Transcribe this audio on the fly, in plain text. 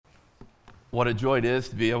What a joy it is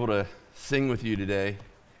to be able to sing with you today.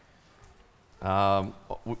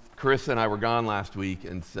 Carissa and I were gone last week,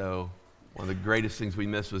 and so one of the greatest things we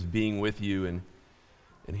missed was being with you and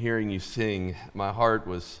hearing you sing. My heart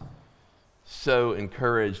was so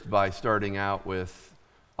encouraged by starting out with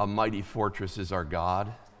 "A Mighty Fortress is Our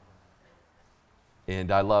God."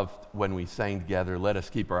 And I loved when we sang together, "Let us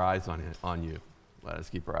keep our eyes on you. Let us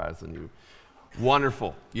keep our eyes on you."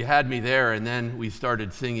 Wonderful. You had me there, and then we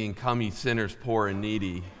started singing, "Come ye sinners, poor and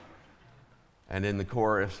needy." And in the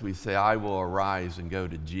chorus, we say, "I will arise and go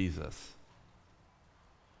to Jesus."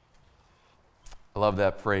 I love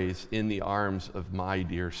that phrase, "In the arms of my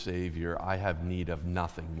dear Savior, I have need of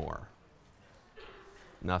nothing more."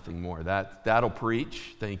 Nothing more. That'll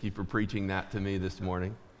preach. Thank you for preaching that to me this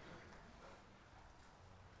morning.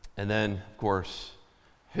 And then, of course,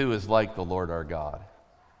 who is like the Lord our God?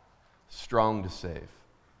 Strong to save.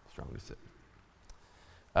 Strong to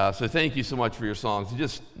save. So thank you so much for your songs. I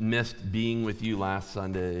just missed being with you last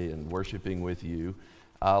Sunday and worshiping with you.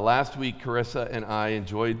 Last week, Carissa and I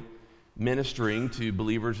enjoyed ministering to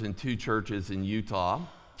believers in 2 churches in Utah.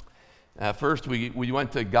 First, we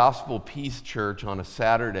went to Gospel Peace Church on a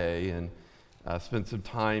Saturday and spent some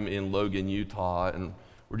time in Logan, Utah, and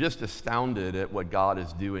we're just astounded at what God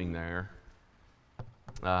is doing there.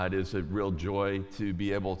 It is a real joy to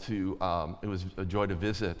be able to, it was a joy to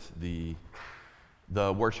visit the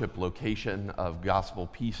worship location of Gospel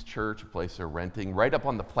Peace Church, a place they're renting, right up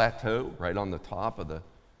on the plateau, right on the top of the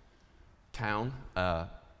town.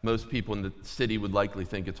 Most people in the city would likely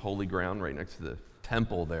think it's holy ground right next to the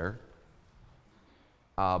temple there.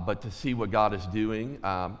 But to see what God is doing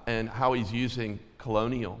and how he's using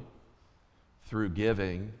Colonial through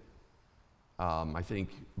giving, I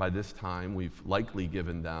think by this time we've likely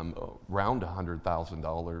given them around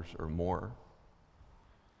 $100,000 or more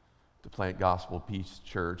to plant Gospel Peace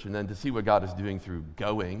Church. And then to see what God is doing through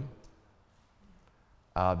Going.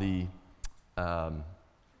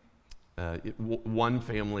 One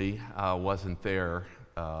family wasn't there,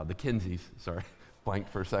 the Kinseys, sorry, blanked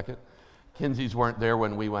for a second. Kinseys weren't there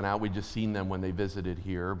when we went out. We'd just seen them when they visited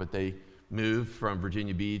here, but they moved from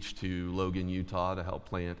Virginia Beach to Logan, Utah to help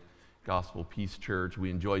plant Gospel Peace Church. We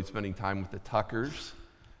enjoyed spending time with the Tuckers.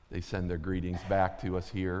 They send their greetings back to us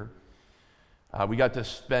here. We got to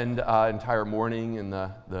spend an entire morning in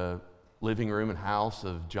the living room and house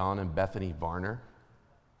of John and Bethany Varner,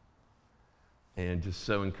 and just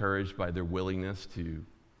so encouraged by their willingness to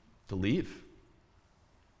leave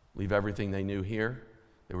everything they knew here.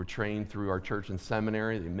 They were trained through our church and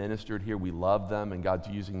seminary. They ministered here. We love them, and God's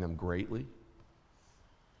using them greatly.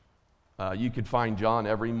 You could find John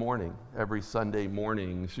every Sunday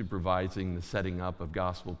morning, supervising the setting up of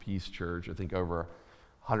Gospel Peace Church. I think over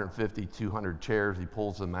 150, 200 chairs. He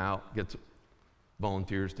pulls them out, gets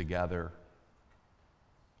volunteers together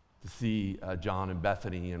to see John and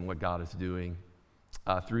Bethany and what God is doing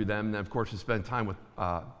through them. And then, of course, to spend time with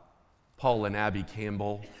Paul and Abby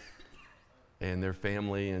Campbell and their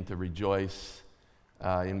family, and to rejoice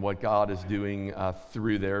in what God is doing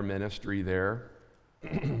through their ministry there.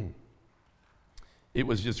 It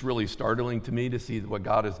was just really startling to me to see what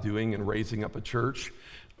God is doing in raising up a church.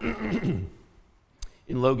 In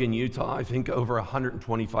Logan, Utah, I think over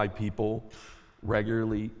 125 people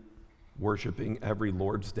regularly worshiping every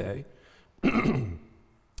Lord's Day,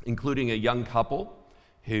 including a young couple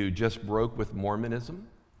who just broke with Mormonism.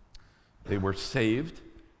 They were saved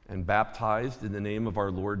and baptized in the name of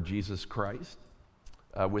our Lord Jesus Christ,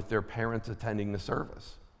 with their parents attending the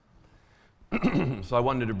service. So I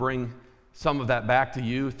wanted to bring some of that back to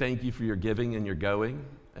you. Thank you for your giving and your going,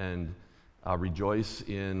 and rejoice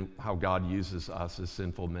in how God uses us as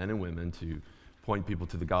sinful men and women to point people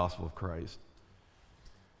to the gospel of Christ.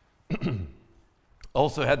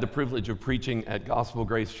 Also had the privilege of preaching at Gospel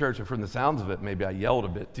Grace Church, and from the sounds of it, maybe I yelled a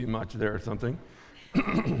bit too much there or something.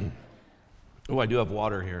 Oh, I do have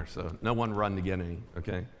water here, so no one run to get any,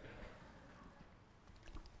 okay?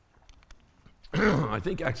 I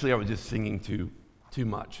think actually I was just singing too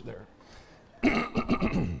much there.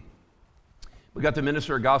 We got to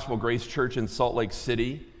minister at Gospel Grace Church in Salt Lake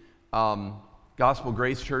City. Gospel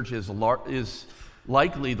Grace Church is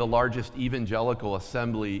likely the largest evangelical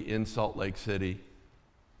assembly in Salt Lake City.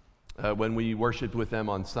 When we worshiped with them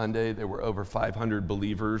on Sunday, there were over 500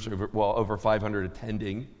 believers, over 500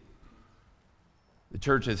 attending. The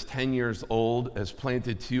church is 10 years old, has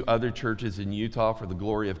planted 2 other churches in Utah for the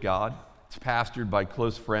glory of God. It's pastored by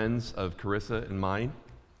close friends of Carissa and mine.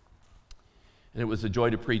 And it was a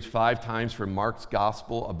joy to preach 5 times from Mark's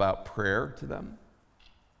gospel about prayer to them.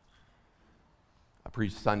 I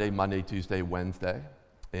preached Sunday, Monday, Tuesday, Wednesday,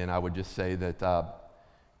 and I would just say that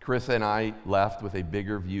Chris and I left with a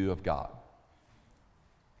bigger view of God,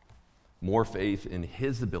 more faith in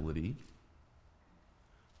his ability.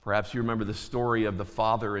 Perhaps you remember the story of the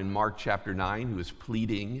father in Mark chapter 9 who is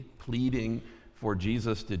pleading for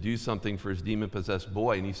Jesus to do something for his demon-possessed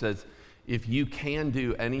boy. And he says, if you can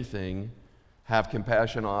do anything, have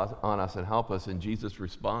compassion on us and help us. And Jesus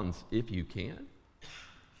responds, if you can.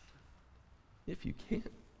 If you can.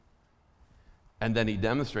 And then he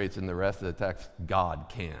demonstrates in the rest of the text, God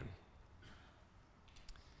can.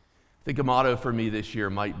 I think a motto for me this year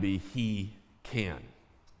might be, he can.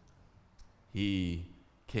 He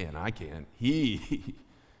can. I can. He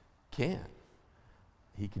can.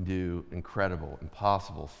 He can do incredible,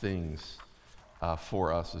 impossible things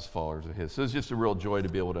for us as followers of his. So it's just a real joy to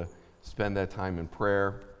be able to spend that time in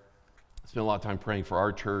prayer. Spend a lot of time praying for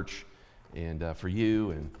our church and for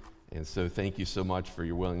you. And so thank you so much for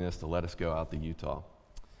your willingness to let us go out to Utah.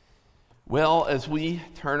 Well, as we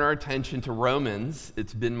turn our attention to Romans,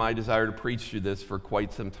 it's been my desire to preach through this for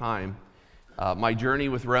quite some time. My journey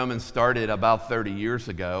with Romans started about 30 years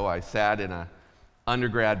ago. I sat in an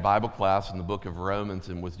undergrad Bible class in the book of Romans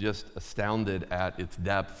and was just astounded at its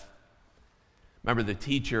depth. Remember, the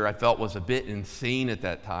teacher I felt was a bit insane at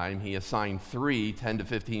that time. He assigned 3 10 to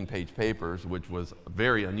 15 page papers, which was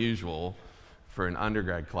very unusual for an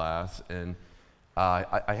undergrad class. And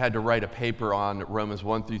I had to write a paper on Romans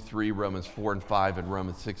 1 through 3, Romans 4 and 5, and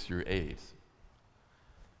Romans 6 through 8.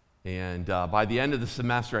 And by the end of the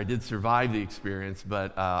semester, I did survive the experience,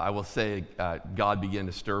 but I will say God began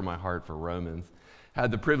to stir my heart for Romans.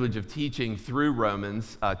 Had the privilege of teaching through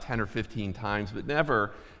Romans 10 or 15 times, but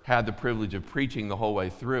never had the privilege of preaching the whole way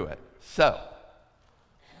through it. So,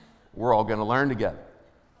 we're all going to learn together.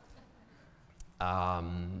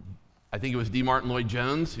 I think it was D. Martin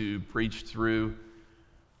Lloyd-Jones who preached through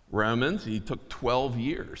Romans. He took 12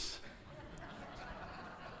 years.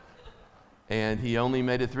 And he only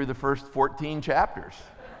made it through the first 14 chapters.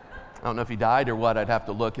 I don't know if he died or what. I'd have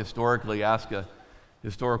to look historically, ask a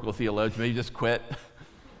historical theologian. Maybe just quit.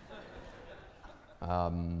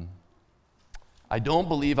 I don't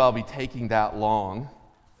believe I'll be taking that long.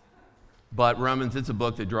 But Romans, it's a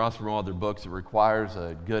book that draws from all other books. It requires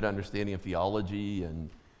a good understanding of theology and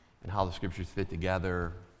how the scriptures fit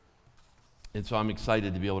together. And so I'm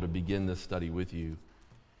excited to be able to begin this study with you.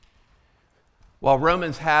 While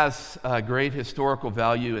Romans has great historical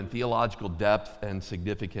value and theological depth and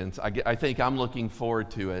significance, I think I'm looking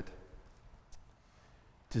forward to it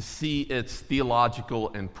to see its theological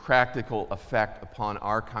and practical effect upon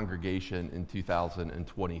our congregation in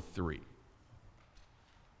 2023.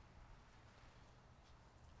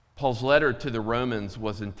 Paul's letter to the Romans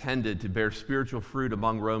was intended to bear spiritual fruit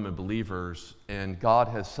among Roman believers, and God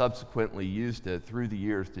has subsequently used it through the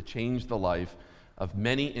years to change the life of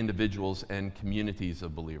many individuals and communities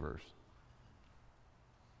of believers.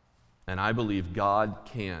 And I believe God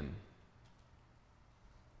can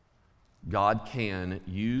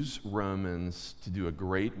use Romans to do a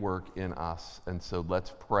great work in us. And so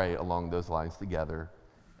let's pray along those lines together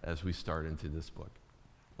as we start into this book.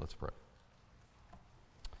 Let's pray.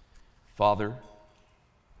 Father,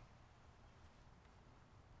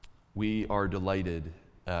 we are delighted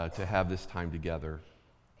to have this time together.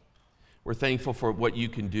 We're thankful for what you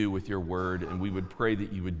can do with your word, and we would pray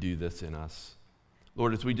that you would do this in us.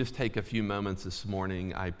 Lord, as we just take a few moments this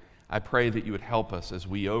morning, I pray that you would help us as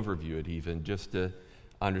we overview it even, just to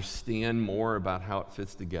understand more about how it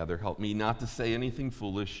fits together. Help me not to say anything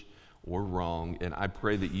foolish or wrong, and I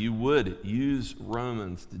pray that you would use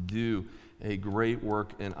Romans to do a great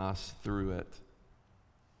work in us through it.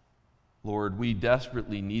 Lord, we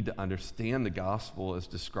desperately need to understand the gospel as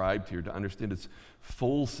described here, to understand its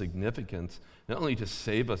full significance, not only to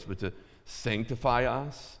save us, but to sanctify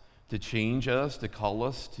us, to change us, to call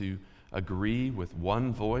us to agree with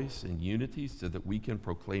one voice in unity so that we can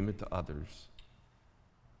proclaim it to others.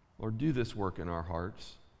 Lord, do this work in our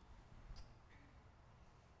hearts.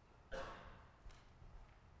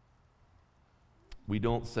 We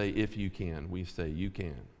don't say if you can, we say you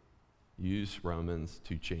can. Use Romans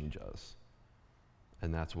to change us.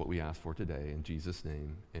 And that's what we ask for today. In Jesus'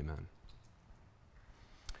 name, amen.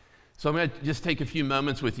 So I'm going to just take a few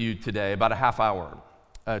moments with you today, about a half hour,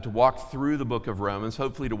 to walk through the book of Romans,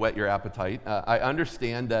 hopefully to whet your appetite. I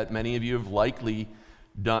understand that many of you have likely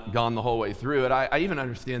gone the whole way through it. I even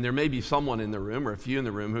understand there may be someone in the room, or a few in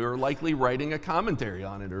the room, who are likely writing a commentary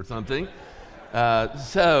on it or something.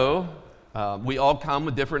 We all come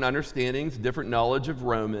with different understandings, different knowledge of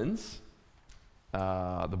Romans,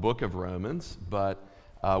 the book of Romans, but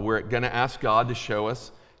we're going to ask God to show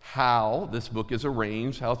us how this book is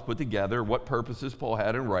arranged, how it's put together, what purposes Paul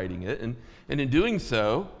had in writing it. And in doing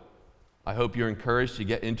so, I hope you're encouraged to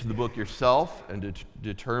get into the book yourself and to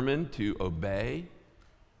determine to obey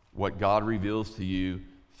what God reveals to you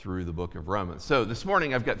through the book of Romans. So this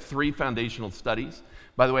morning I've got 3 foundational studies.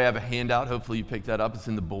 By the way, I have a handout. Hopefully you picked that up. It's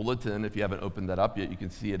in the bulletin. If you haven't opened that up yet, you can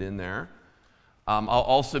see it in there. I'll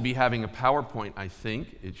also be having a PowerPoint, I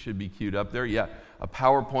think. It should be queued up there. Yeah, a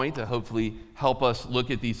PowerPoint to hopefully help us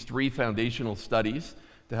look at these 3 foundational studies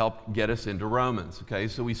to help get us into Romans. Okay,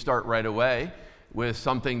 so we start right away with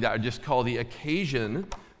something that I just call the occasion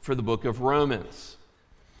for the book of Romans.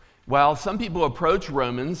 While some people approach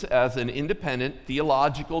Romans as an independent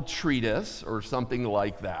theological treatise or something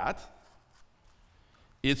like that,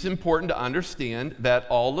 it's important to understand that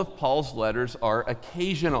all of Paul's letters are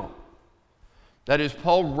occasional. That is,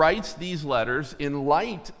 Paul writes these letters in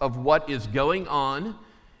light of what is going on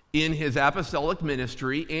in his apostolic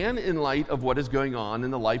ministry and in light of what is going on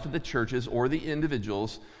in the life of the churches or the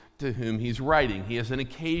individuals to whom he's writing. He has an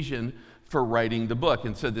occasion for writing the book.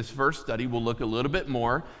 And so this first study will look a little bit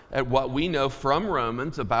more at what we know from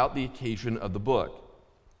Romans about the occasion of the book.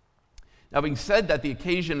 Now, having said that the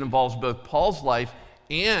occasion involves both Paul's life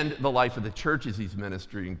and the life of the churches he's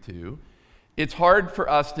ministering to, it's hard for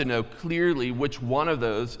us to know clearly which one of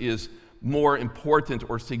those is more important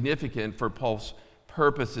or significant for Paul's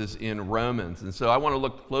purposes in Romans. And so I want to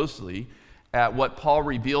look closely at what Paul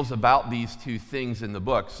reveals about these 2 things in the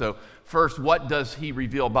book. So first, what does he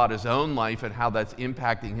reveal about his own life and how that's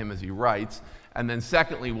impacting him as he writes? And then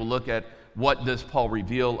secondly, we'll look at what does Paul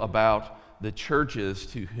reveal about the churches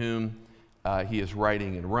to whom he is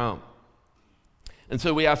writing in Rome. And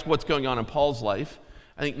so we ask what's going on in Paul's life.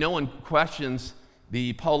 I think no one questions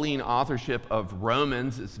the Pauline authorship of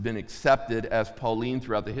Romans. It's been accepted as Pauline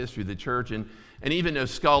throughout the history of the church, and even though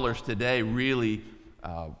scholars today really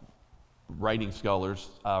writing scholars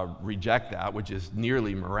reject that, which is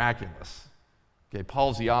nearly miraculous. Okay,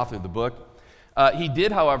 Paul's the author of the book. He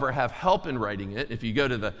did, however, have help in writing it. If you go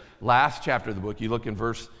to the last chapter of the book, you look in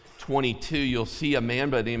verse 22, you'll see a man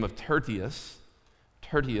by the name of Tertius.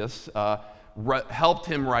 Tertius helped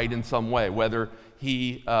him write in some way, whether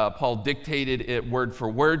Paul dictated it word for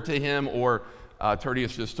word to him or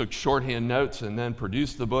Tertius just took shorthand notes and then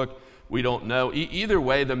produced the book. We don't know. Either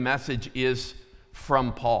way, the message is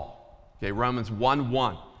from Paul. Okay, Romans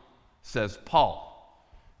 1:1 says, Paul,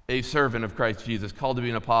 a servant of Christ Jesus, called to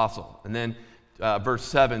be an apostle. And then verse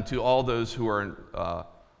 7, to all those who are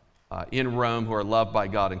in Rome, who are loved by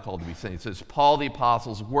God and called to be saints. It says, Paul the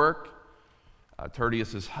apostle's work,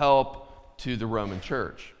 Tertius's help to the Roman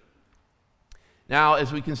church. Now,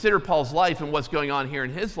 as we consider Paul's life and what's going on here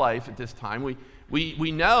in his life at this time,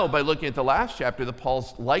 we know by looking at the last chapter that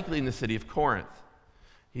Paul's likely in the city of Corinth.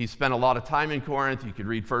 He spent a lot of time in Corinth. You could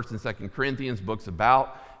read 1st and 2nd Corinthians, books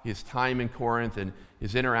about his time in Corinth and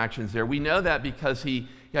his interactions there. We know that because he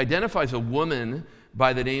identifies a woman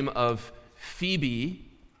by the name of Phoebe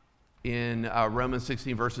in Romans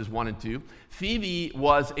 16, verses 1 and 2. Phoebe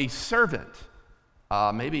was a servant,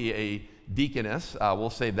 maybe a deaconess. We'll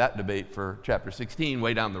save that debate for chapter 16,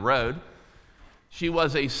 way down the road. She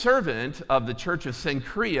was a servant of the church of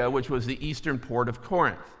Cenchrea, which was the eastern port of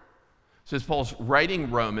Corinth. So as Paul's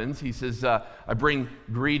writing Romans, he says, I bring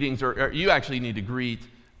greetings, or you actually need to greet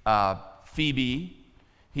Phoebe.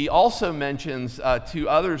 He also mentions 2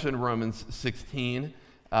 others in Romans 16,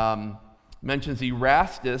 mentions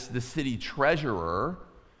Erastus, the city treasurer,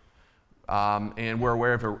 and we're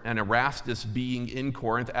aware of an Erastus being in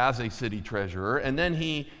Corinth as a city treasurer. And then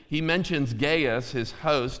he mentions Gaius, his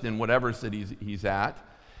host, in whatever city he's at.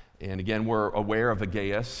 And again, we're aware of a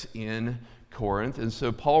Gaius in Corinth. And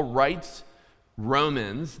so Paul writes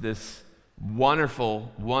Romans, this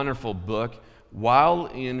wonderful, wonderful book, while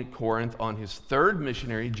in Corinth on his 3rd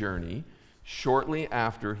missionary journey, shortly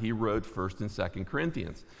after he wrote 1st and 2nd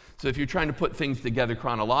Corinthians. So if you're trying to put things together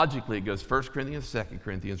chronologically, it goes 1 Corinthians, 2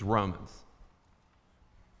 Corinthians, Romans.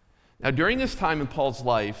 Now, during this time in Paul's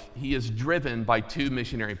life, he is driven by 2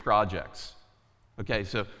 missionary projects. Okay,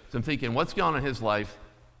 so I'm thinking, what's going on in his life?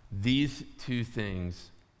 These 2 things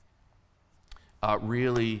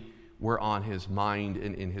really were on his mind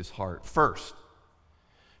and in his heart. First,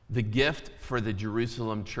 the gift for the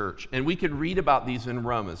Jerusalem church. And we could read about these in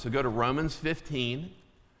Romans. So go to Romans 15,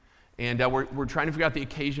 and we're trying to figure out the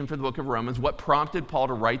occasion for the book of Romans, what prompted Paul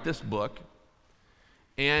to write this book.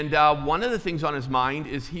 And one of the things on his mind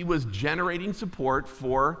is he was generating support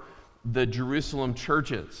for the Jerusalem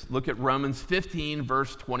churches. Look at Romans 15,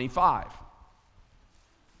 verse 25.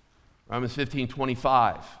 Romans 15,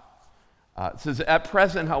 25. It says, "At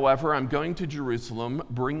present, however, I'm going to Jerusalem,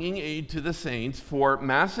 bringing aid to the saints, for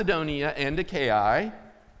Macedonia and Achaia,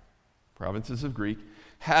 provinces of Greek,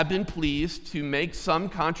 have been pleased to make some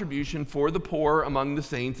contribution for the poor among the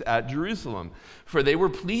saints at Jerusalem. For they were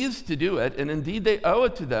pleased to do it, and indeed they owe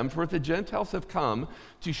it to them, for if the Gentiles have come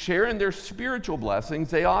to share in their spiritual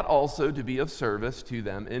blessings, they ought also to be of service to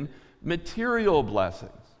them in material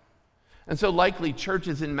blessings." And so likely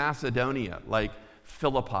churches in Macedonia, like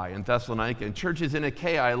Philippi and Thessalonica, and churches in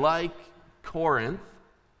Achaia, like Corinth,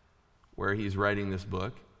 where he's writing this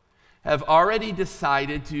book, have already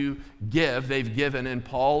decided to give. They've given, and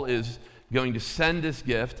Paul is going to send this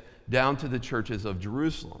gift down to the churches of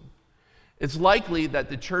Jerusalem. It's likely that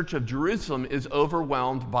the church of Jerusalem is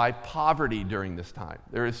overwhelmed by poverty during this time.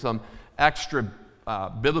 There is some extra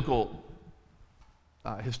biblical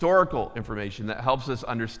historical information that helps us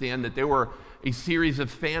understand that there were a series of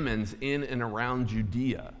famines in and around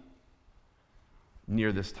Judea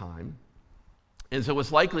near this time. And so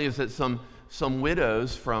what's likely is that some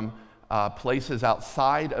widows from places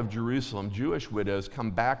outside of Jerusalem, Jewish widows, come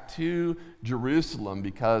back to Jerusalem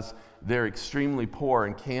because they're extremely poor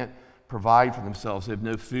and can't provide for themselves. They have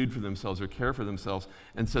no food for themselves or care for themselves.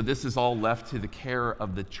 And so this is all left to the care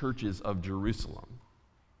of the churches of Jerusalem.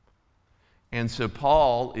 And so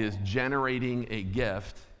Paul is generating a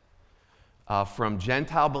gift from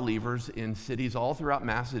Gentile believers in cities all throughout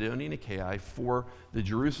Macedonia and Achaia for the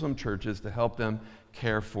Jerusalem churches to help them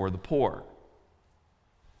care for the poor.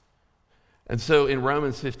 And so in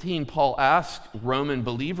Romans 15, Paul asks Roman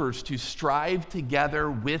believers to strive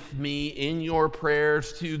together with me in your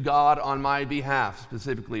prayers to God on my behalf,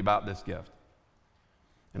 specifically about this gift.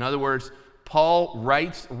 In other words, Paul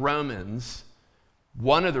writes Romans.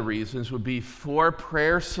 One of the reasons would be for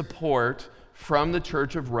prayer support from the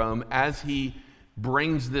Church of Rome as he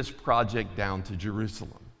brings this project down to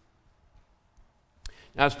Jerusalem.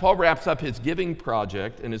 Now, as Paul wraps up his giving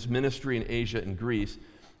project and his ministry in Asia and Greece,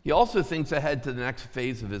 he also thinks ahead to the next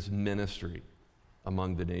phase of his ministry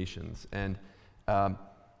among the nations. And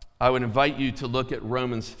I would invite you to look at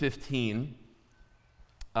Romans 15,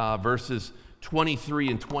 verses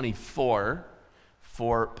 23 and 24.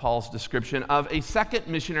 For Paul's description of a second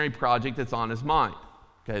missionary project that's on his mind.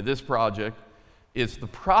 Okay, this project is the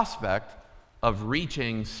prospect of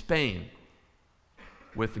reaching Spain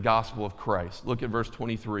with the gospel of Christ. Look at verse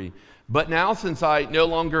 23. "But now, since I no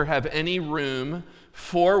longer have any room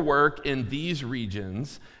for work in these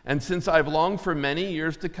regions, and since I've longed for many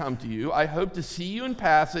years to come to you, I hope to see you in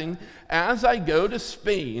passing as I go to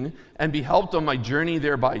Spain and be helped on my journey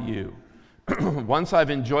there by you, once I've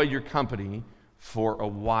enjoyed your company for a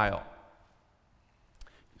while."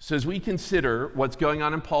 So as we consider what's going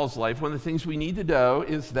on in Paul's life, one of the things we need to know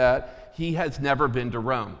is that he has never been to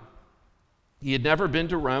Rome. He had never been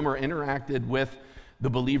to Rome or interacted with the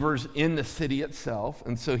believers in the city itself,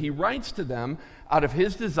 and so he writes to them out of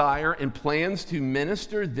his desire and plans to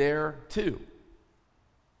minister there too.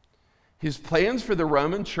 His plans for the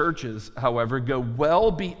Roman churches, however, go well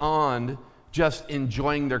beyond just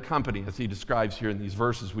enjoying their company, as he describes here in these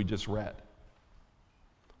verses we just read.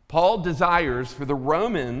 Paul desires for the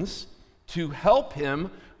Romans to help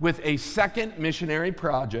him with a second missionary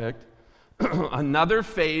project, another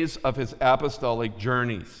phase of his apostolic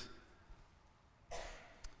journeys.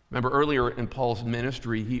 Remember earlier in Paul's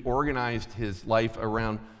ministry, he organized his life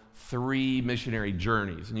around 3 missionary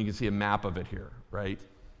journeys, and you can see a map of it here, right?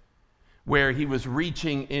 Where he was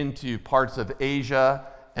reaching into parts of Asia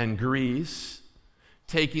and Greece,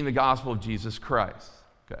 taking the gospel of Jesus Christ,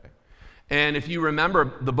 okay? And if you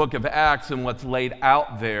remember the book of Acts and what's laid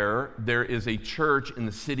out there, there is a church in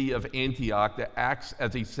the city of Antioch that acts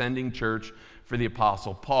as a sending church for the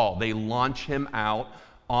Apostle Paul. They launch him out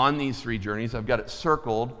on these 3 journeys. I've got it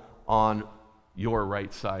circled on your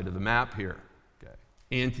right side of the map here. Okay.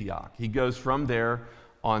 Antioch. He goes from there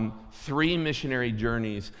on 3 missionary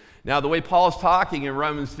journeys. Now, the way Paul is talking in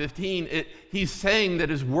Romans 15, he's saying that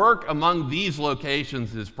his work among these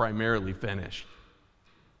locations is primarily finished.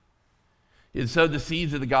 He had sowed the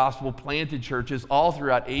seeds of the gospel, planted churches all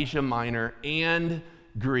throughout Asia Minor and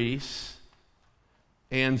Greece.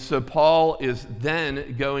 And so Paul is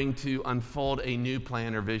then going to unfold a new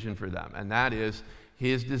plan or vision for them, and that is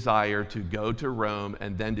his desire to go to Rome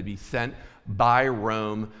and then to be sent by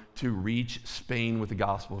Rome to reach Spain with the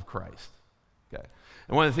gospel of Christ. Okay.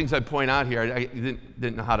 And one of the things I point out here, I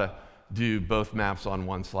didn't know how to do both maps on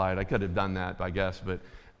one slide. I could have done that, I guess, but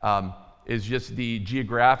is just the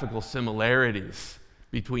geographical similarities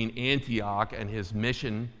between Antioch and his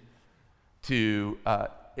mission to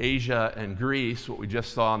Asia and Greece, what we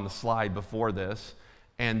just saw on the slide before this,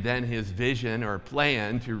 and then his vision or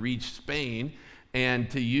plan to reach Spain and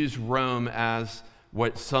to use Rome as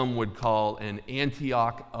what some would call an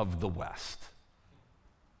Antioch of the West.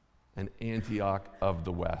 An Antioch of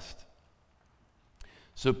the West.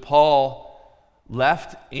 So Paul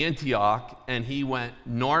left Antioch and he went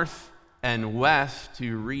north and west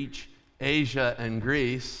to reach Asia and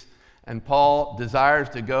Greece. And Paul desires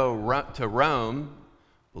to go to Rome,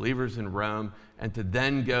 believers in Rome, and to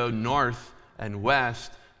then go north and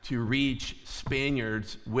west to reach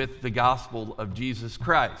Spaniards with the gospel of Jesus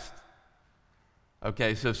Christ.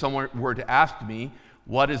 Okay, so if someone were to ask me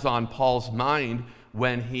what is on Paul's mind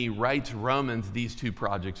when he writes Romans, these two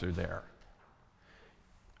projects are there.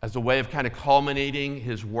 As a way of kind of culminating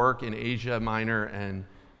his work in Asia Minor and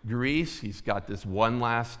Greece, he's got this one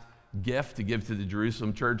last gift to give to the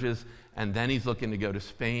Jerusalem churches, and then he's looking to go to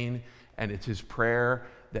Spain, and it's his prayer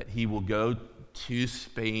that he will go to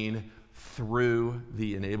Spain through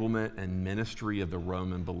the enablement and ministry of the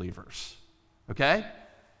Roman believers. Okay?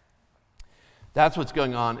 That's what's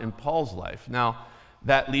going on in Paul's life. Now,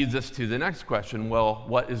 that leads us to the next question. Well,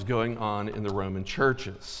 what is going on in the Roman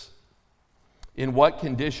churches? In what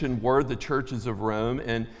condition were the churches of Rome,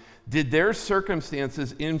 and did their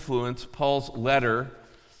circumstances influence Paul's letter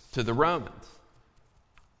to the Romans?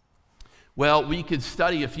 Well, we could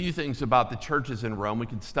study a few things about the churches in Rome. We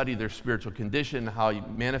could study their spiritual condition, how he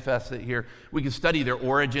manifests it here. We could study their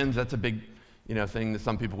origins. That's a big, thing that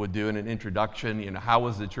some people would do in an introduction. How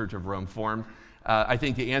was the Church of Rome formed? I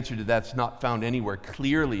think the answer to that's not found anywhere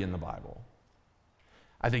clearly in the Bible.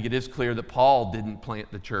 I think it is clear that Paul didn't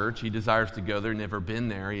plant the church. He desires to go there, never been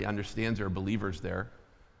there. He understands there are believers there.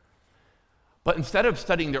 But instead of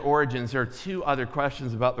studying their origins, there are two other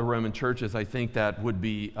questions about the Roman churches I think that would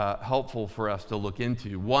be helpful for us to look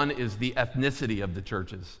into. One is the ethnicity of the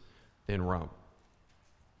churches in Rome.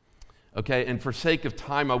 Okay, and for sake of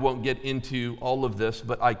time, I won't get into all of this,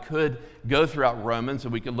 but I could go throughout Romans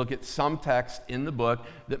and we could look at some texts in the book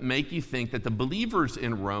that make you think that the believers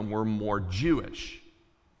in Rome were more Jewish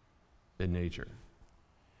in nature.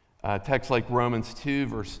 Texts like Romans 2,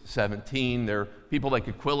 verse 17, there are people like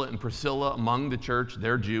Aquila and Priscilla among the church.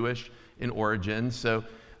 They're Jewish in origin. So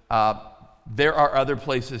there are other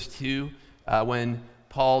places too. When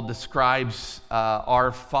Paul describes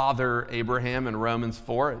our father Abraham in Romans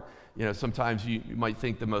 4, sometimes you might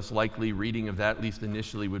think the most likely reading of that, at least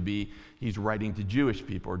initially, would be he's writing to Jewish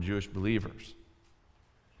people or Jewish believers.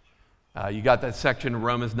 You got that section in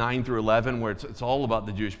Romans 9 through 11 where it's all about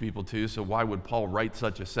the Jewish people too, so why would Paul write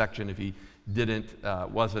such a section if he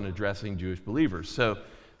wasn't addressing Jewish believers? So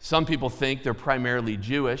some people think they're primarily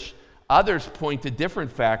Jewish. Others point to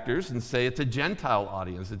different factors and say it's a Gentile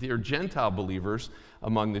audience, that they are Gentile believers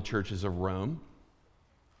among the churches of Rome.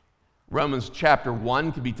 Romans chapter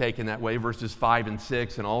 1 could be taken that way, verses 5 and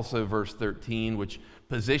 6, and also verse 13, which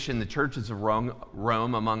position the churches of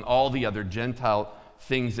Rome among all the other Gentile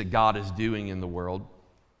things that God is doing in the world.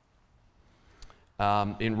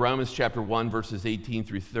 In Romans chapter 1, verses 18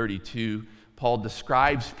 through 32, Paul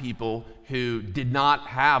describes people who did not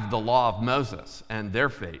have the law of Moses and their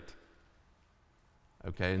fate.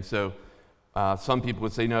 Okay, and so some people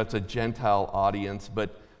would say, no, it's a Gentile audience,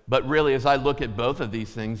 but really, as I look at both of these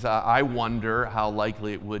things, I wonder how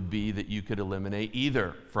likely it would be that you could eliminate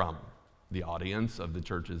either from the audience of the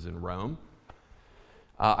churches in Rome.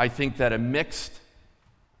 I think that a mixed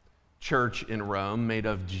church in Rome made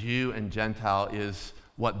of Jew and Gentile is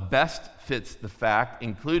what best fits the fact,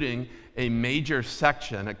 including a major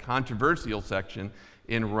section, a controversial section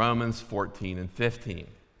in Romans 14 and 15.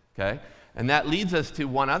 Okay? And that leads us to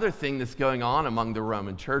one other thing that's going on among the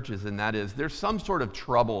Roman churches, and that is there's some sort of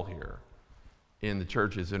trouble here in the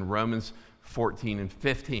churches in Romans 14 and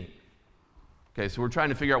 15. Okay, so we're trying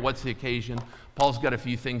to figure out what's the occasion. Paul's got a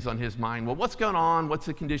few things on his mind. Well, what's going on? What's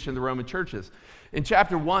the condition of the Roman churches? In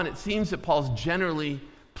chapter 1, it seems that Paul's generally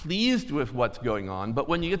pleased with what's going on, but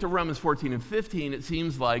when you get to Romans 14 and 15, it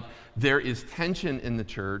seems like there is tension in the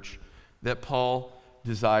church that Paul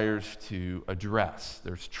desires to address.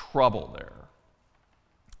 There's trouble there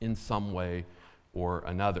in some way or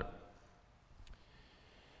another.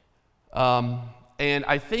 And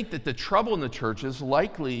I think that the trouble in the churches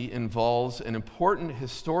likely involves an important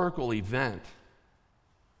historical event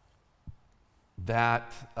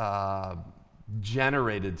that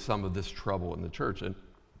generated some of this trouble in the church. And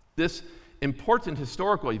this important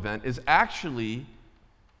historical event is actually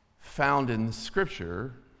found in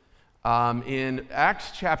Scripture. In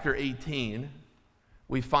Acts chapter 18,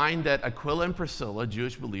 we find that Aquila and Priscilla,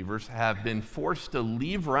 Jewish believers, have been forced to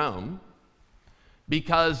leave Rome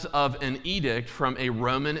because of an edict from a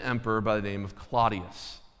Roman emperor by the name of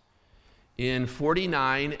Claudius. in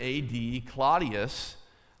 49 AD, Claudius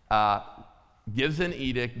gives an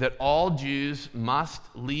edict that all Jews must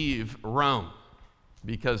leave Rome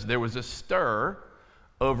because there was a stir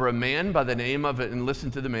over a man by the name of, and listen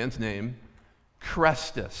to the man's name,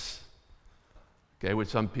 Chrestus, okay, which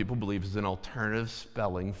some people believe is an alternative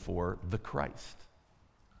spelling for the Christ.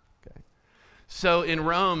 Okay. So in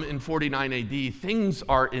Rome in 49 AD, things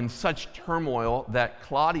are in such turmoil that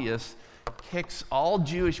Claudius kicks all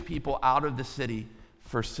Jewish people out of the city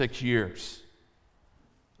for 6 years.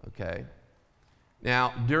 Okay.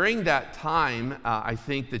 Now, during that time, I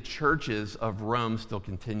think the churches of Rome still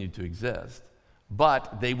continued to exist,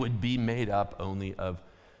 but they would be made up only of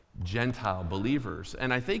Gentile believers.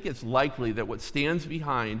 And I think it's likely that what stands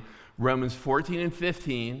behind Romans 14 and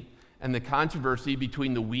 15 and the controversy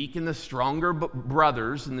between the weak and the stronger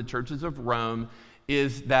brothers in the churches of Rome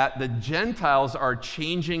is that the Gentiles are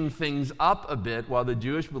changing things up a bit while the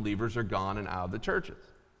Jewish believers are gone and out of the churches.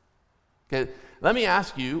 Okay, let me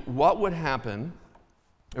ask you, what would happen,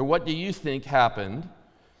 or what do you think happened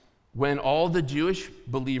when all the Jewish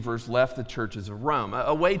believers left the churches of Rome?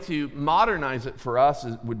 A way to modernize it for us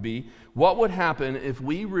would be, what would happen if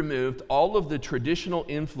we removed all of the traditional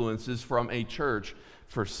influences from a church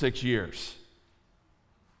for 6 years?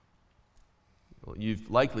 Well, you've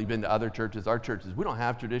likely been to other churches. Our churches, we don't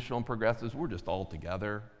have traditional and progressives. We're just all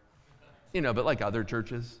together. But like other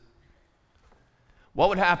churches. What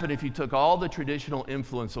would happen if you took all the traditional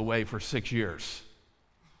influence away for 6 years?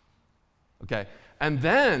 Okay. And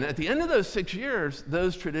then at the end of those 6 years,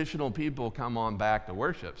 those traditional people come on back to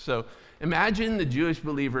worship. So imagine the Jewish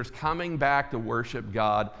believers coming back to worship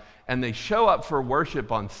God, and they show up for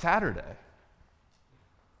worship on Saturday,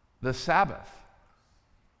 the Sabbath,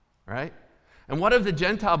 right? And what have the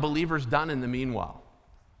Gentile believers done in the meanwhile?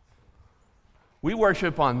 We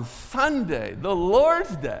worship on Sunday, the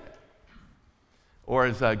Lord's Day. Or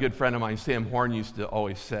as a good friend of mine, Sam Horn, used to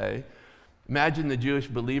always say, imagine the Jewish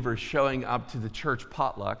believers showing up to the church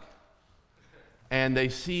potluck, and they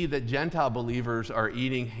see that Gentile believers are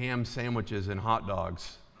eating ham sandwiches and hot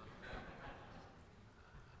dogs.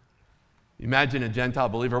 Imagine a Gentile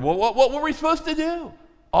believer, well, what were we supposed to do?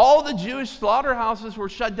 All the Jewish slaughterhouses were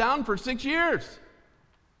shut down for 6 years.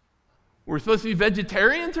 We're supposed to be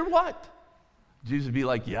vegetarians or what? Jews would be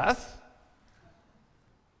like, yes.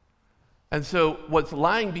 And so what's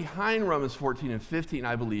lying behind Romans 14 and 15,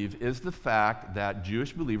 I believe, is the fact that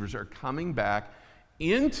Jewish believers are coming back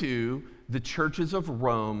into the churches of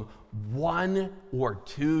Rome 1 or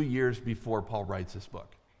 2 years before Paul writes this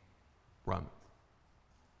book, Romans.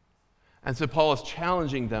 And so Paul is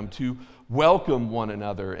challenging them to welcome one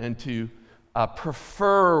another and to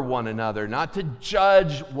prefer one another, not to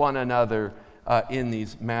judge one another in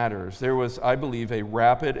these matters. There was, I believe, a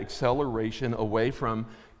rapid acceleration away from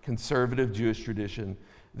conservative Jewish tradition.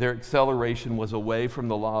 Their acceleration was away from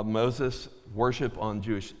the law of Moses, worship on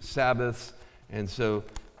Jewish Sabbaths, and so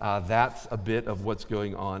that's a bit of what's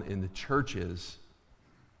going on in the churches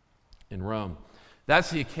in Rome.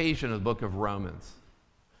 That's the occasion of the book of Romans,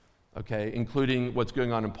 okay, including what's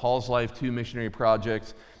going on in Paul's life, 2 missionary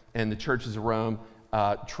projects, and the churches of Rome,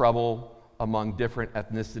 trouble among different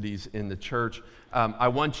ethnicities in the church. I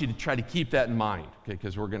want you to try to keep that in mind, okay,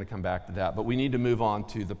 because we're going to come back to that. But we need to move on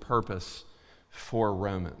to the purpose for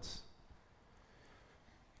Romans.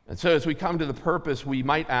 And so as we come to the purpose, we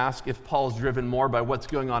might ask if Paul's driven more by what's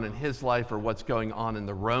going on in his life or what's going on in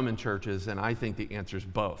the Roman churches, and I think the answer is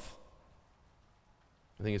both.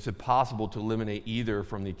 I think it's impossible to eliminate either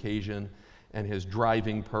from the occasion and his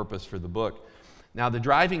driving purpose for the book. Now, the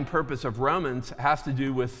driving purpose of Romans has to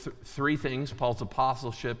do with 3 things: Paul's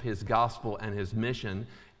apostleship, his gospel, and his mission,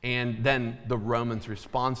 and then the Romans'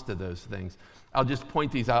 response to those things. I'll just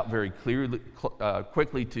point these out very clearly,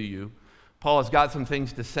 quickly to you. Paul has got some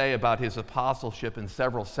things to say about his apostleship in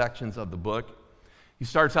several sections of the book. He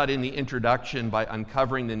starts out in the introduction by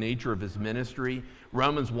uncovering the nature of his ministry.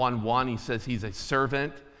 Romans 1:1, he says he's a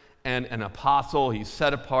servant and an apostle. He's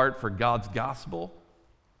set apart for God's gospel.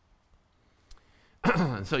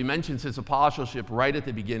 So he mentions his apostleship right at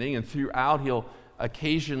the beginning, and throughout he'll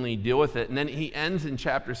occasionally deal with it. And then he ends in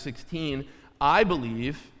chapter 16, I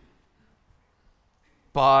believe,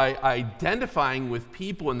 by identifying with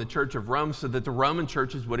people in the church of Rome so that the Roman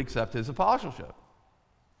churches would accept his apostleship.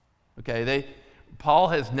 Okay, Paul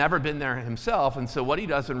has never been there himself, and so what he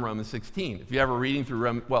does in Romans 16, if you're ever reading through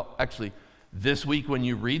Romans, well, actually, this week when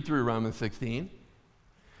you read through Romans 16,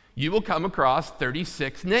 you will come across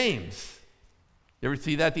 36 names. You ever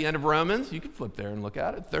see that at the end of Romans? You can flip there and look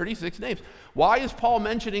at it. 36 names. Why is Paul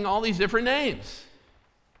mentioning all these different names?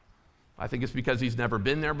 I think it's because he's never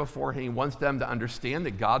been there before. He wants them to understand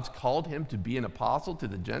that God's called him to be an apostle to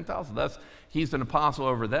the Gentiles. Thus, he's an apostle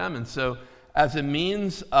over them. And so, as a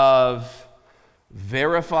means of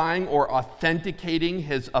verifying or authenticating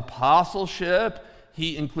his apostleship,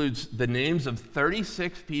 he includes the names of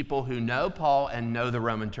 36 people who know Paul and know the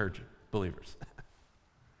Roman church believers.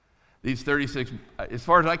 These 36, as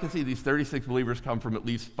far as I can see, these 36 believers come from at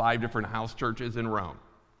least 5 different house churches in Rome.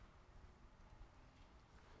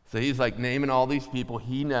 So he's like naming all these people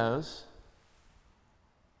he knows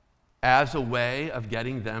as a way of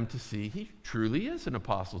getting them to see he truly is an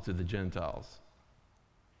apostle to the Gentiles.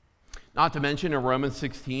 Not to mention in Romans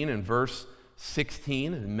 16 and verse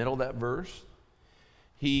 16, in the middle of that verse,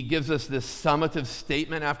 he gives us this summative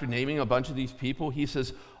statement after naming a bunch of these people. He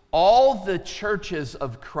says, all the churches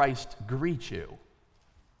of Christ greet you.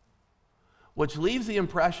 Which leaves the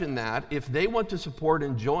impression that if they want to support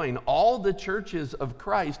and join all the churches of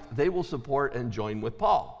Christ, they will support and join with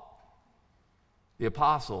Paul, the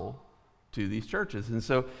apostle to these churches. And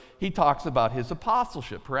so he talks about his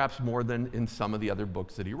apostleship, perhaps more than in some of the other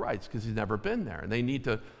books that he writes, because he's never been there. And they need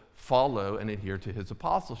to follow and adhere to his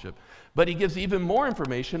apostleship. But he gives even more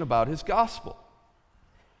information about his gospel,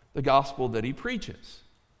 the gospel that he preaches.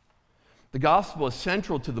 The gospel is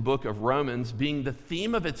central to the book of Romans, being the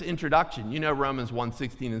theme of its introduction. You know Romans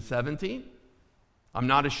 1:16 and 17. I'm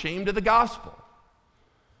not ashamed of the gospel.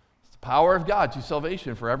 It's the power of God to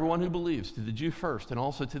salvation for everyone who believes, to the Jew first and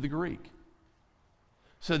also to the Greek.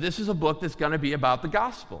 So this is a book that's going to be about the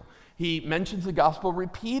gospel. He mentions the gospel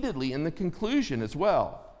repeatedly in the conclusion as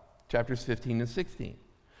well, chapters 15 and 16.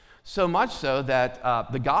 So much so that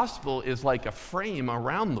the gospel is like a frame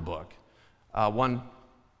around the book. One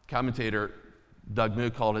commentator, Doug Moo,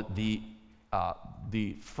 called it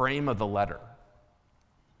the frame of the letter,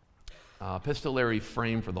 epistolary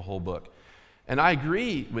frame for the whole book. And I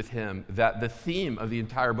agree with him that the theme of the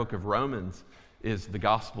entire book of Romans is the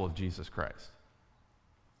gospel of Jesus Christ.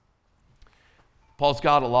 Paul's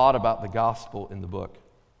got a lot about the gospel in the book.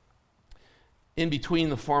 In between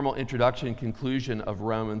the formal introduction and conclusion of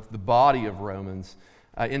Romans, the body of Romans,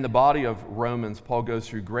 in the body of Romans, Paul goes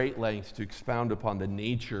through great lengths to expound upon the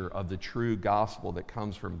nature of the true gospel that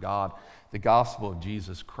comes from God, the gospel of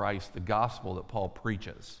Jesus Christ, the gospel that Paul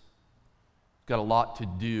preaches. He's got a lot to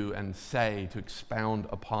do and say to expound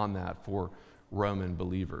upon that for Roman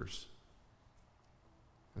believers.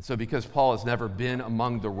 And so because Paul has never been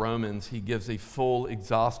among the Romans, he gives a full,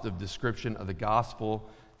 exhaustive description of the gospel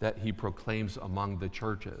that he proclaims among the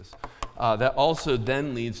churches. That also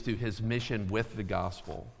then leads to his mission with the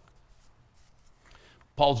gospel.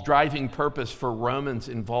 Paul's driving purpose for Romans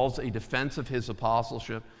involves a defense of his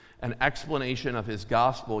apostleship, an explanation of his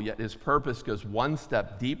gospel, yet his purpose goes one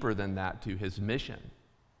step deeper than that to his mission.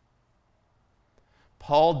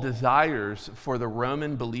 Paul desires for the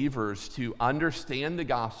Roman believers to understand the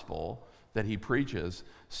gospel that he preaches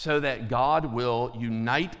so that God will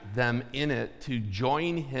unite them in it to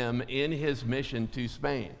join him in his mission to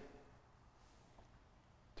Spain,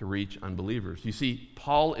 to reach unbelievers. You see,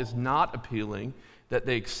 Paul is not appealing that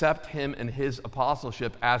they accept him and his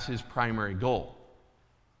apostleship as his primary goal.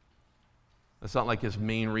 That's not like his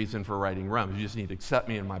main reason for writing Romans. You just need to accept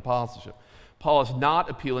me in my apostleship. Paul is not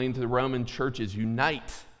appealing to the Roman churches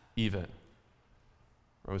unite even,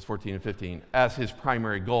 Romans 14 and 15, as his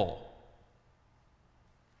primary goal.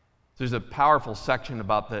 There's a powerful section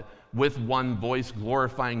about the with one voice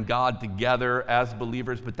glorifying God together as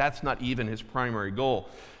believers, but that's not even his primary goal.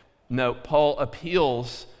 No, Paul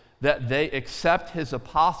appeals that they accept his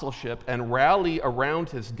apostleship and rally around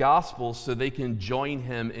his gospel so they can join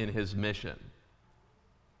him in his mission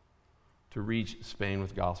to reach Spain with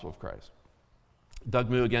the gospel of Christ. Doug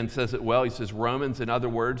Moo again says it well. He says, Romans, in other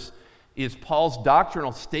words, is Paul's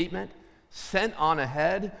doctrinal statement sent on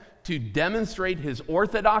ahead to demonstrate his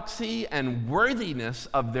orthodoxy and worthiness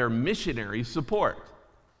of their missionary support.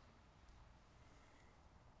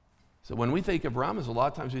 So when we think of Romans, a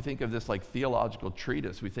lot of times we think of this like theological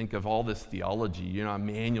treatise. We think of all this theology, a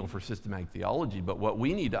manual for systematic theology. But what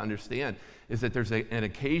we need to understand is that there's an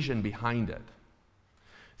occasion behind it.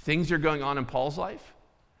 Things are going on in Paul's life.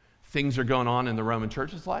 Things are going on in the Roman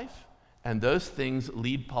church's life. And those things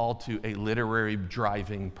lead Paul to a literary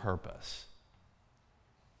driving purpose.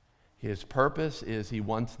 His purpose is he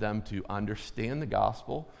wants them to understand the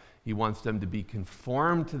gospel. He wants them to be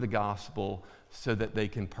conformed to the gospel so that they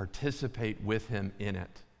can participate with him in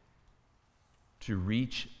it, to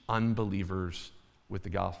reach unbelievers with the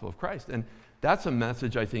gospel of Christ. And that's a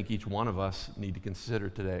message I think each one of us need to consider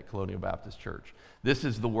today at Colonial Baptist Church. This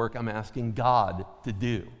is the work I'm asking God to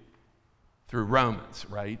do through Romans,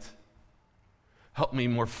 right? Help me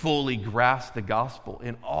more fully grasp the gospel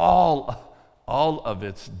in all of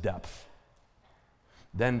its depth.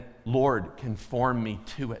 Then, Lord, conform me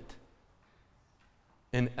to it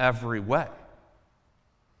in every way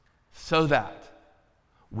so that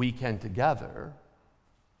we can together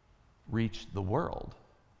reach the world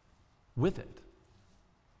with it.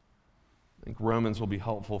 I think Romans will be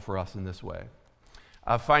helpful for us in this way.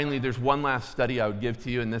 Finally, there's one last study I would give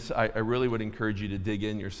to you, and this I really would encourage you to dig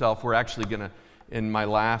in yourself. We're actually going to, in my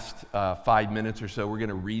last 5 minutes or so, we're going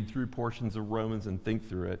to read through portions of Romans and think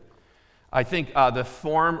through it. I think the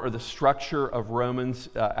form or the structure of Romans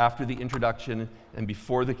after the introduction and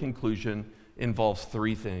before the conclusion involves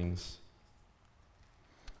three things.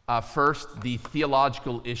 First, the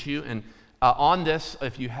theological issue, and on this,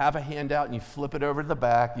 if you have a handout and you flip it over to the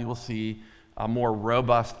back, you will see a more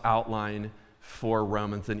robust outline for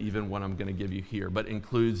Romans than even what I'm going to give you here, but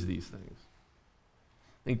includes these things.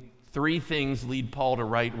 I think three things lead Paul to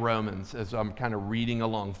write Romans as I'm kind of reading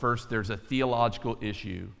along. First, there's a theological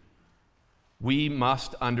issue. We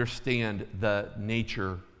must understand the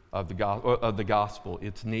nature of the gospel,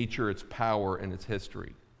 its nature, its power, and its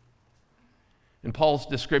history. In Paul's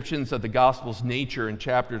descriptions of the gospel's nature in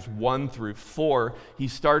chapters 1 through 4, he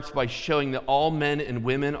starts by showing that all men and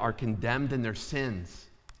women are condemned in their sins.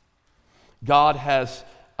 God has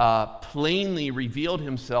plainly revealed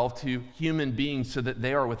himself to human beings so that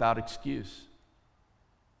they are without excuse.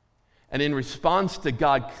 And in response to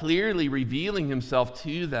God clearly revealing himself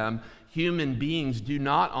to them, human beings do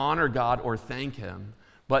not honor God or thank him,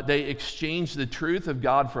 but they exchange the truth of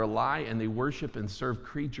God for a lie, and they worship and serve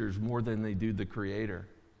creatures more than they do the Creator.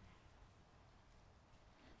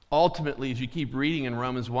 Ultimately, as you keep reading in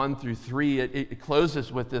Romans 1 through 3, it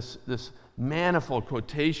closes with this manifold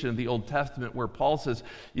quotation of the Old Testament where Paul says,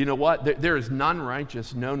 you know what? There is none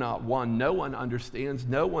righteous, no, not one. No one understands.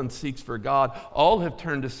 No one seeks for God. All have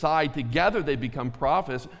turned aside. Together they become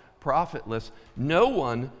profitless. No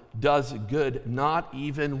one does good, not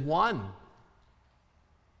even one.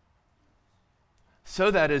 So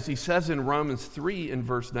that, as he says in Romans 3 in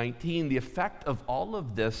verse 19, the effect of all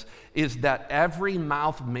of this is that every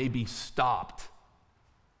mouth may be stopped.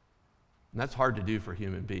 And that's hard to do for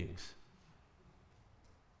human beings.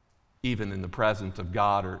 Even in the presence of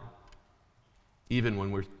God, or even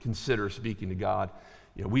when we consider speaking to God.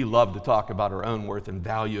 You know, we love to talk about our own worth and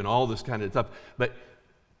value and all this kind of stuff. But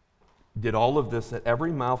did all of this that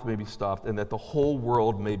every mouth may be stopped and that the whole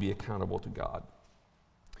world may be accountable to God.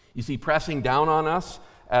 You see, pressing down on us,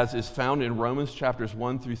 as is found in Romans chapters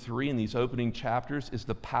 1 through 3 in these opening chapters, is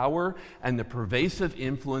the power and the pervasive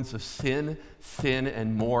influence of sin,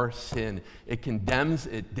 and more sin. It condemns,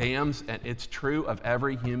 it damns, and it's true of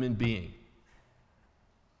every human being.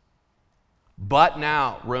 But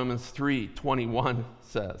now, Romans 3:21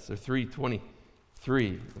 says, or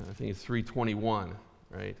 3:23, I think it's 3:21,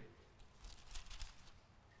 right?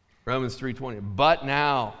 Romans 3:20, but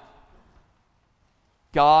now,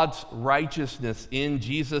 God's righteousness in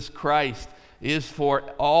Jesus Christ is for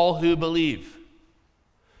all who believe.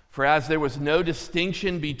 For as there was no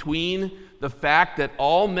distinction between the fact that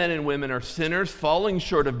all men and women are sinners falling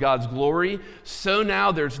short of God's glory, so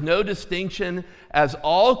now there's no distinction, as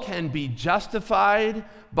all can be justified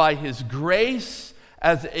by his grace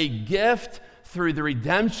as a gift through the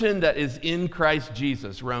redemption that is in Christ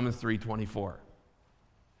Jesus, Romans 3:24.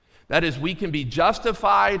 That is, we can be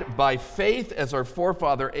justified by faith as our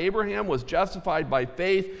forefather Abraham was justified by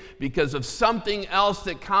faith because of something else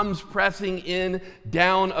that comes pressing in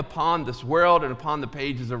down upon this world and upon the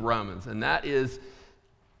pages of Romans. And that is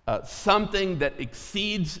something that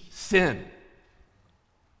exceeds sin.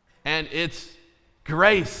 And it's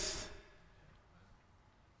grace.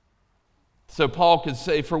 So Paul could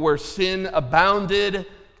say, for where sin abounded,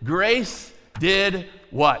 grace did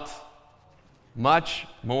what? Much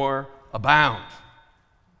more abound.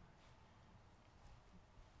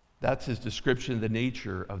 That's his description of the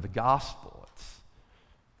nature of the gospel.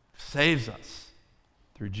 It saves us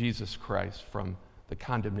through Jesus Christ from the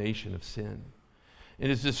condemnation of sin. In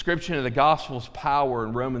his description of the gospel's power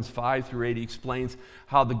in Romans 5 through 8, he explains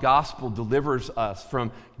how the gospel delivers us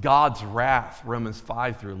from God's wrath, Romans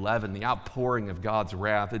 5 through 11, the outpouring of God's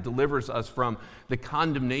wrath. It delivers us from the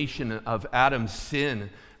condemnation of Adam's sin,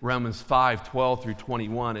 Romans 5:12 through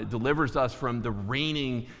 21. It delivers us from the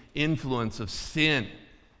reigning influence of sin.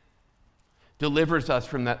 Delivers us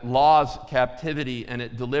from that law's captivity, and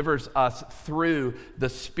it delivers us through the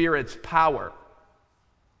Spirit's power.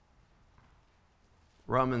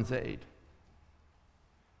 Romans 8.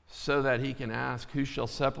 So that he can ask, who shall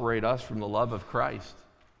separate us from the love of Christ?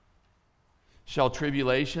 Shall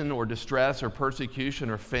tribulation or distress or persecution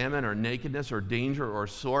or famine or nakedness or danger or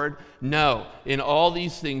sword? No, in all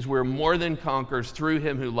these things we're more than conquerors through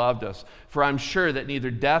him who loved us. For I'm sure that neither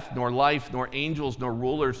death nor life nor angels nor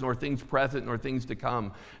rulers nor things present nor things to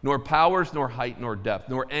come, nor powers nor height nor depth,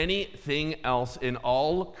 nor anything else in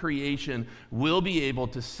all creation will be able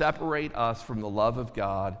to separate us from the love of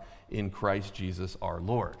God in Christ Jesus our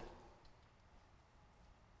Lord.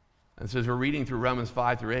 And so as we're reading through Romans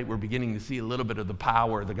 5 through 8, we're beginning to see a little bit of the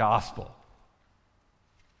power of the gospel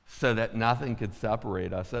so that nothing could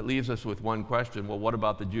separate us. That leaves us with one question. Well, what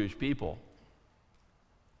about the Jewish people?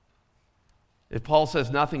 If Paul says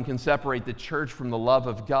nothing can separate the church from the love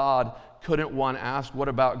of God, couldn't one ask, what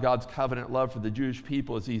about God's covenant love for the Jewish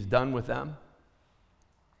people as he's done with them?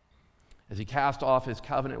 As he cast off his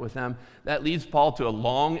covenant with them, that leads Paul to a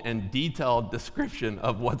long and detailed description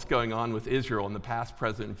of what's going on with Israel in the past,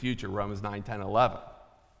 present, and future, Romans 9, 10, 11.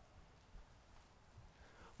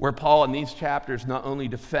 Where Paul in these chapters not only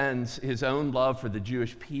defends his own love for the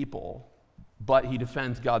Jewish people, but he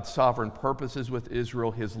defends God's sovereign purposes with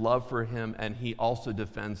Israel, his love for him, and he also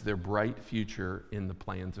defends their bright future in the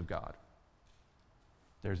plans of God.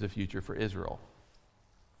 There's a future for Israel.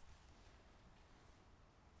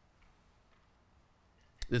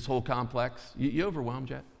 This whole complex, you overwhelmed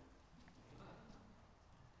yet?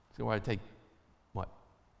 It's going to take,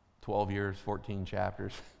 12 years, 14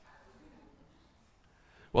 chapters?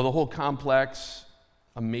 Well, the whole complex,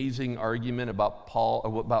 amazing argument about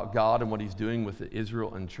about God and what he's doing with the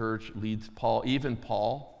Israel and church leads even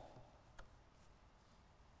Paul,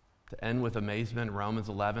 to end with amazement in Romans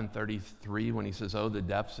 11:33 when he says, "Oh, the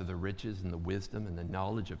depths of the riches and the wisdom and the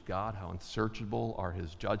knowledge of God, how unsearchable are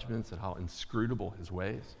his judgments and how inscrutable his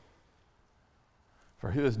ways.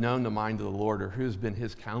 For who has known the mind of the Lord, or who has been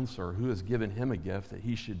his counselor, or who has given him a gift that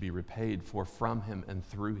he should be repaid? For from him and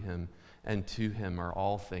through him and to him are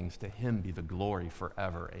all things. To him be the glory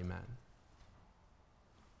forever. Amen."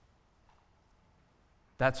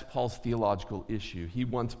 That's Paul's theological issue. He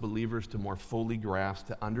wants believers to more fully grasp,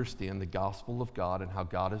 to understand the gospel of God and how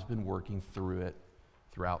God has been working through it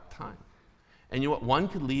throughout time. And you know what? One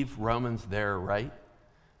could leave Romans there, right?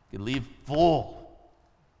 Could leave full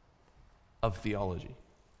of theology.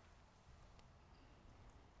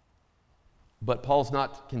 But Paul's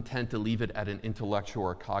not content to leave it at an intellectual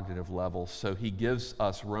or cognitive level, so he gives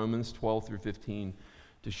us Romans 12 through 15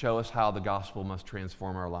 to show us how the gospel must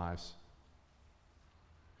transform our lives.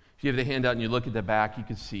 If you have the handout and you look at the back, you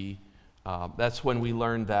can see that's when we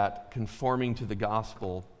learned that conforming to the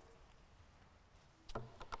gospel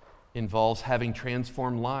involves having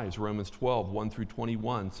transformed lives, Romans 12, 1 through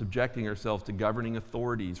 21, subjecting ourselves to governing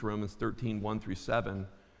authorities, Romans 13, 1 through 7.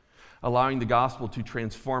 Allowing the gospel to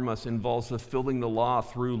transform us involves fulfilling the law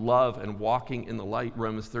through love and walking in the light,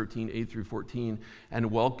 Romans 13, 8 through 14,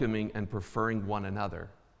 and welcoming and preferring one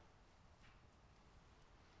another.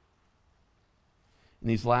 In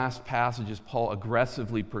these last passages, Paul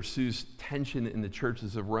aggressively pursues tension in the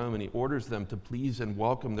churches of Rome, and he orders them to please and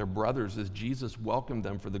welcome their brothers as Jesus welcomed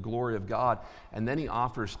them for the glory of God. And then he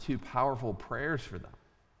offers two powerful prayers for them.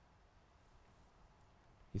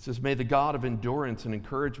 He says, "May the God of endurance and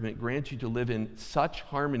encouragement grant you to live in such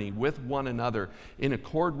harmony with one another in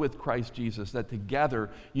accord with Christ Jesus, that together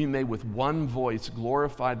you may with one voice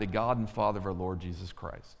glorify the God and Father of our Lord Jesus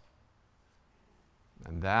Christ."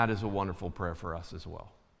 And that is a wonderful prayer for us as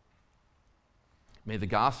well. May the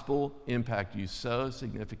gospel impact you so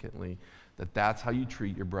significantly that that's how you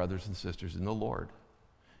treat your brothers and sisters in the Lord.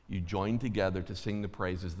 You join together to sing the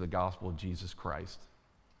praises of the gospel of Jesus Christ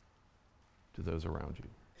to those around you.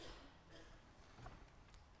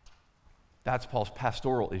 That's Paul's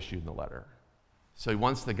pastoral issue in the letter. So he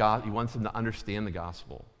wants them to understand the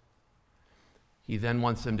gospel. He then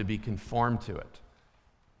wants them to be conformed to it.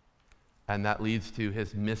 And that leads to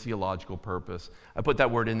his missiological purpose. I put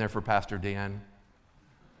that word in there for Pastor Dan.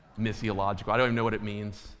 Missiological. I don't even know what it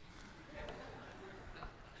means.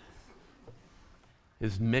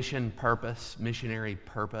 His mission purpose, missionary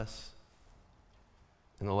purpose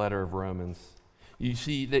in the letter of Romans. You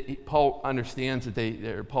see that Paul understands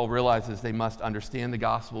that Paul realizes they must understand the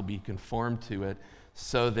gospel, be conformed to it,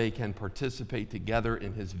 so they can participate together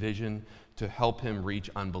in his vision to help him reach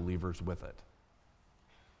unbelievers with it.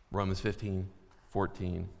 Romans 15,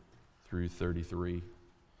 14 through 33.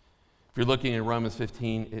 If you're looking at Romans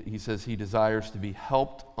 15, he says he desires to be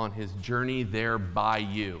helped on his journey there by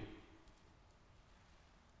you.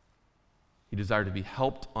 He desired to be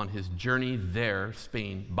helped on his journey there,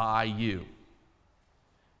 Spain, by you.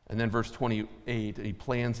 And then verse 28, he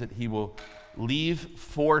plans that he will leave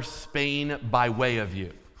for Spain by way of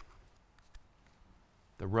you.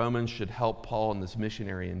 The Romans should help Paul in this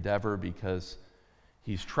missionary endeavor because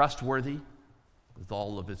he's trustworthy, as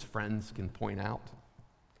all of his friends can point out,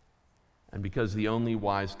 and because the only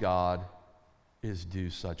wise God is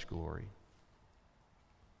due such glory.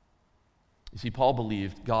 You see, Paul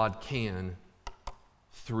believed God can,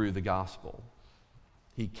 through the gospel,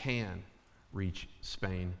 he can reach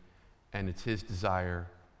Spain, and it's his desire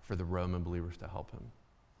for the Roman believers to help him.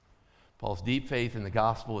 Paul's deep faith in the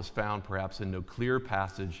gospel is found perhaps in no clearer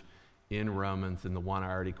passage in Romans than the one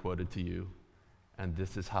I already quoted to you, and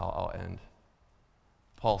this is how I'll end.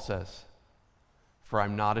 Paul says, "For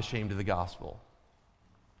I'm not ashamed of the gospel,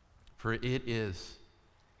 for it is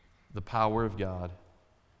the power of God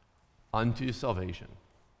unto salvation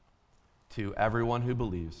to everyone who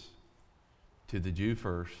believes, to the Jew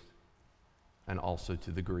first, and also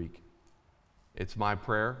to the Greek." It's my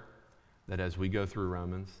prayer that as we go through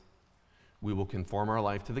Romans, we will conform our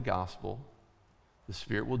life to the gospel. The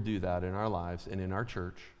Spirit will do that in our lives and in our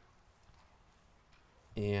church.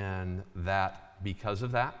 And that because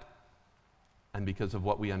of that, and because of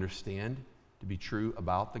what we understand to be true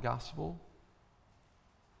about the gospel,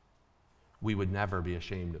 we would never be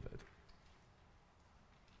ashamed of it.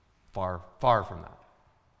 Far, far from that.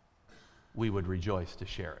 We would rejoice to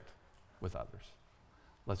share it with others.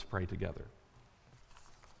 Let's pray together.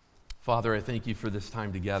 Father, I thank you for this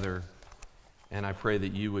time together, and I pray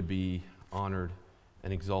that you would be honored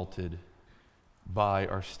and exalted by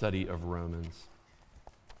our study of Romans.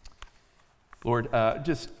 Lord,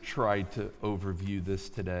 just tried to overview this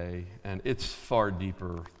today, and it's far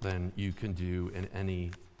deeper than you can do in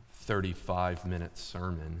any 35-minute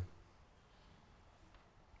sermon.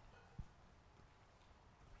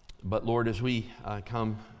 But Lord, as we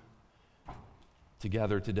come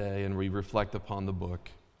together today and we reflect upon the book,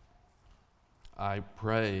 I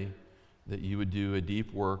pray that you would do a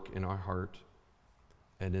deep work in our heart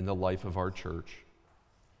and in the life of our church.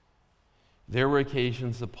 There were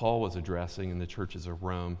occasions that Paul was addressing in the churches of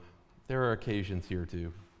Rome. There are occasions here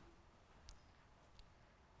too.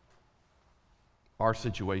 Our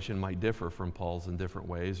situation might differ from Paul's in different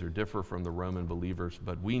ways or differ from the Roman believers,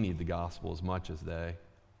 but we need the gospel as much as they.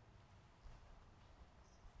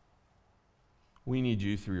 We need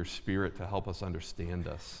you through your Spirit to help us understand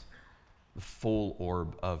this, the full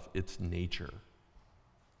orb of its nature,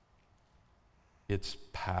 its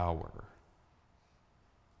power,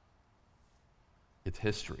 its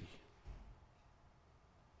history.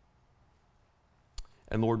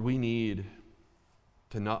 And Lord, we need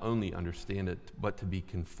to not only understand it, but to be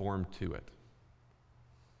conformed to it.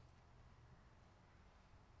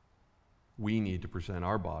 We need to present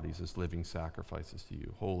our bodies as living sacrifices to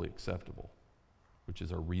you, wholly acceptable, which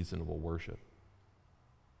is our reasonable worship.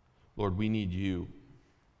 Lord, we need you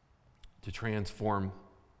to transform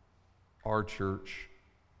our church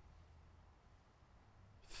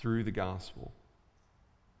through the gospel,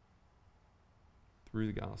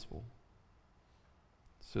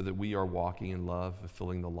 so that we are walking in love,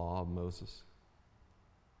 fulfilling the law of Moses,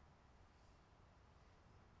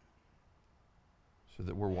 so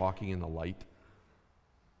that we're walking in the light,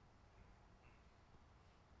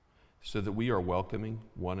 so that we are welcoming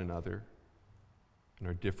one another in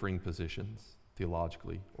our differing positions,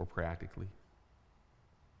 theologically or practically,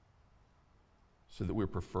 so that we're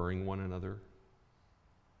preferring one another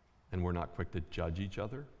and we're not quick to judge each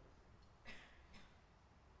other.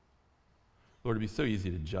 Lord, it'd be so easy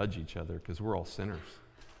to judge each other because we're all sinners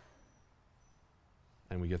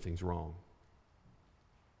and we get things wrong.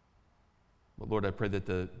 But Lord, I pray that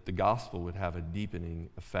the gospel would have a deepening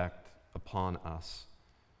effect upon us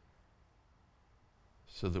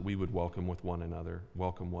so that we would welcome one another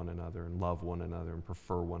and love one another and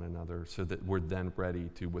prefer one another, so that we're then ready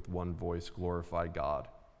to, with one voice, glorify God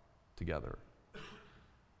together.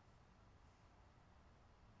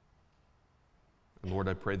 And Lord,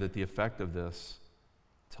 I pray that the effect of this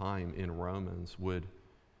time in Romans would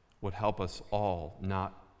help us all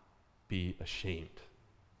not be ashamed,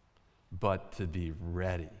 but to be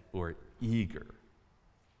ready or eager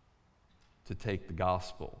to take the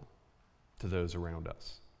gospel to those around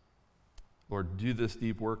us. Lord, do this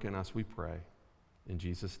deep work in us, we pray. In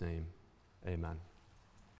Jesus' name, amen.